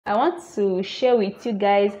I want to share with you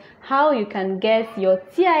guys how you can get your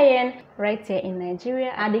TIN right here in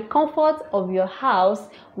Nigeria at the comfort of your house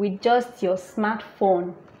with just your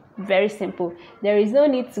smartphone. Very simple. There is no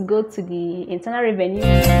need to go to the internal revenue.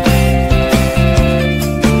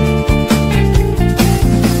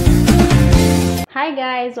 Hi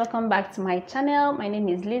guys, welcome back to my channel. My name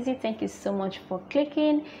is Lizzie. Thank you so much for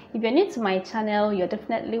clicking. If you're new to my channel, you're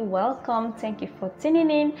definitely welcome. Thank you for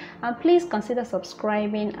tuning in, and please consider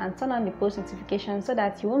subscribing and turn on the post notification so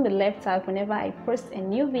that you won't be left out whenever I post a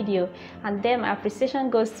new video. And then my appreciation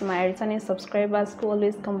goes to my returning subscribers who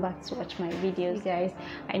always come back to watch my videos. Guys,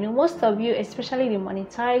 I know most of you, especially the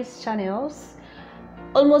monetized channels,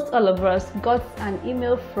 almost all of us got an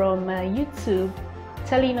email from YouTube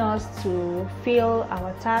telling us to fill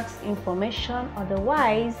our tax information,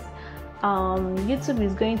 otherwise YouTube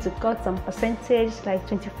is going to cut some percentage, like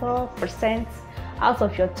 24% out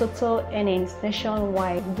of your total earnings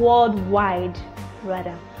worldwide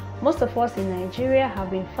rather. Most of us in Nigeria have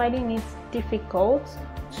been finding it difficult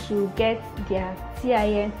to get their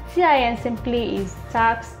TIN. TIN simply is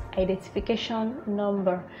tax identification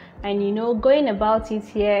number, and you know, going about it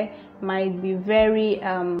here might be very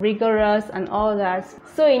rigorous and all that.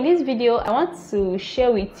 So in this video, I want to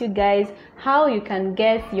share with you guys how you can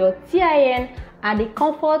get your TIN at the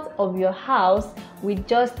comfort of your house with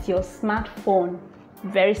just your smartphone.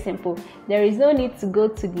 Very simple. There is no need to go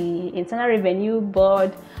to the Internal Revenue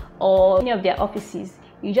Board or any of their offices.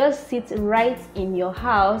 You just sit right in your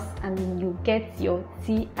house and you get your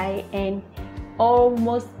TIN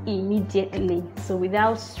almost immediately, so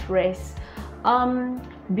without stress.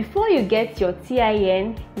 Before you get your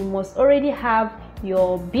TIN, you must already have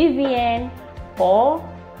your BVN or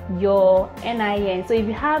your NIN. So if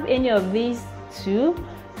you have any of these two,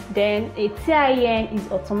 then a TIN is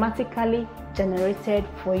automatically generated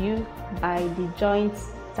for you by the Joint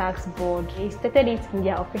Tax Board. They stated it in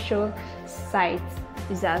their official site.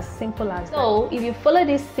 It's as simple as that. So if you follow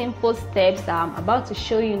these simple steps that I'm about to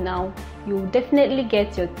show you now, you'll definitely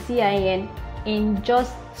get your TIN in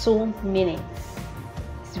just 2 minutes.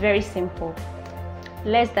 It's very simple.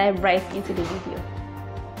 Let's dive right into the video.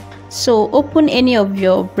 So open any of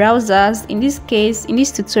your browsers. In this case, in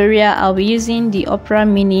this tutorial, I'll be using the Opera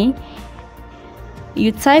Mini.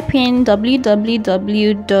 You type in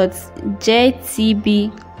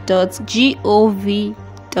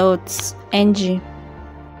www.jtb.gov.ng.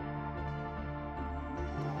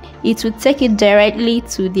 It will take you directly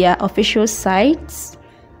to their official sites.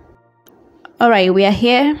 Alright, we are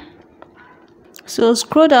here. So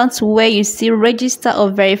scroll down to where you see Register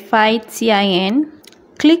or Verify TIN.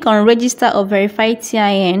 Click on Register or Verify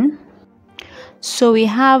TIN. So we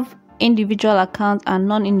have individual account and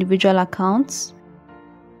non-individual accounts.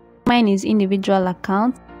 Mine is individual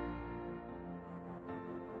account.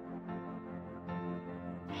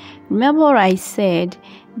 Remember what I said,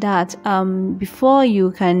 that before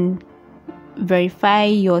you can verify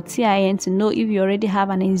your TIN to know if you already have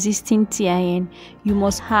an existing TIN, you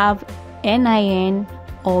must have NIN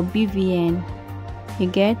or BVN. You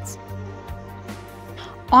get?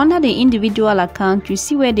 Under the individual account, you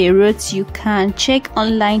see where they wrote you can check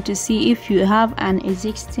online to see if you have an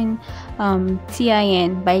existing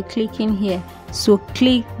TIN by clicking here. So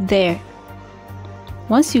click there.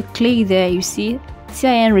 Once you click there, you see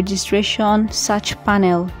TIN registration search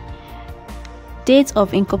panel, date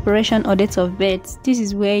of incorporation or date of birth. This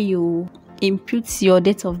is where you input your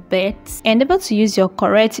date of birth. Endeavor to use your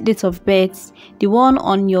correct date of birth, the one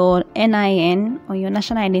on your NIN or your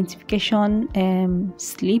national identification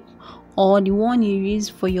slip, or the one you use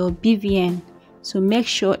for your BVN. So make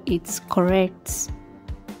sure it's correct.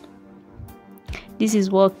 This is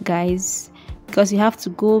work, guys, because you have to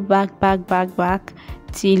go back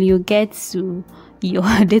till you get to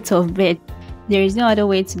your date of birth. There is no other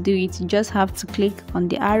way to do it. You just have to click on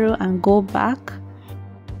the arrow and go back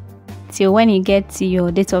till when you get to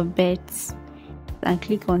your date of birth and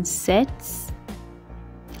click on Set.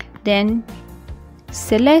 Then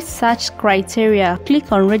select search criteria.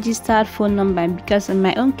 Click on registered phone number, because in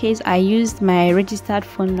my own case I used my registered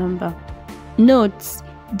phone number. Note,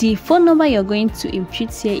 the phone number you're going to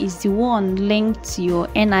input here is the one linked to your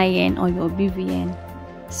NIN or your BVN.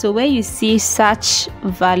 So where you see search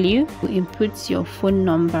value, you input your phone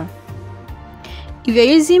number. If you're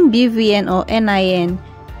using BVN or NIN,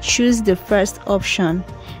 choose the first option.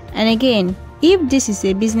 And again, if this is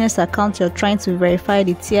a business account you're trying to verify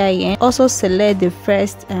the TIN, also select the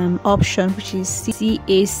first option, which is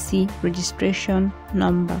CAC registration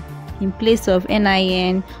number in place of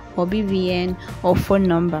NIN or BVN or phone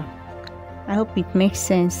number. I hope it makes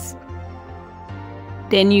sense.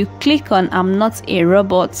 then you click on I'm not a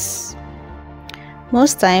robot.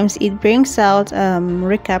 Most times it brings out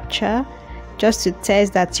reCAPTCHA just to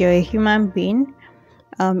test that you're a human being.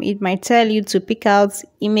 It might tell you to pick out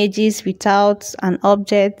images without an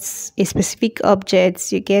object, a specific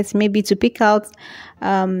object. You get maybe to pick out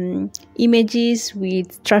images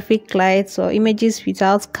with traffic lights or images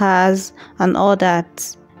without cars and all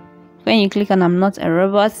that. When you click on I'm not a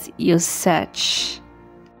robot, you search.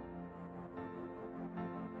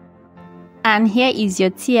 And here is your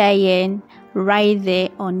TIN right there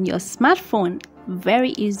on your smartphone.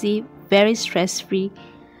 Very easy, very stress-free.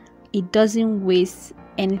 It doesn't waste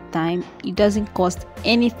any time. It doesn't cost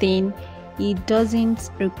anything. It doesn't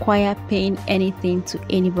require paying anything to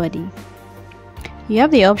anybody. You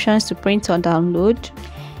have the options to print or download.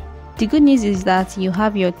 The good news is that you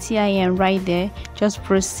have your TIN right there. Just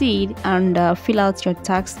proceed and fill out your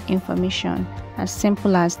tax information. As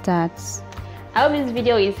simple as that. I hope this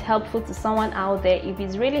video is helpful to someone out there. If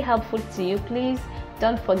it's really helpful to you, please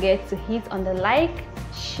don't forget to hit on the like,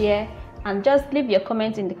 share, and just leave your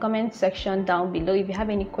comments in the comment section down below if you have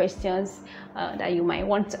any questions that you might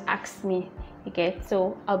want to ask me. Okay,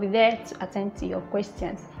 so I'll be there to attend to your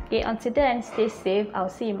questions. Okay, until then, stay safe. I'll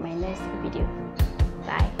see you in my next video.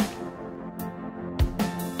 Bye.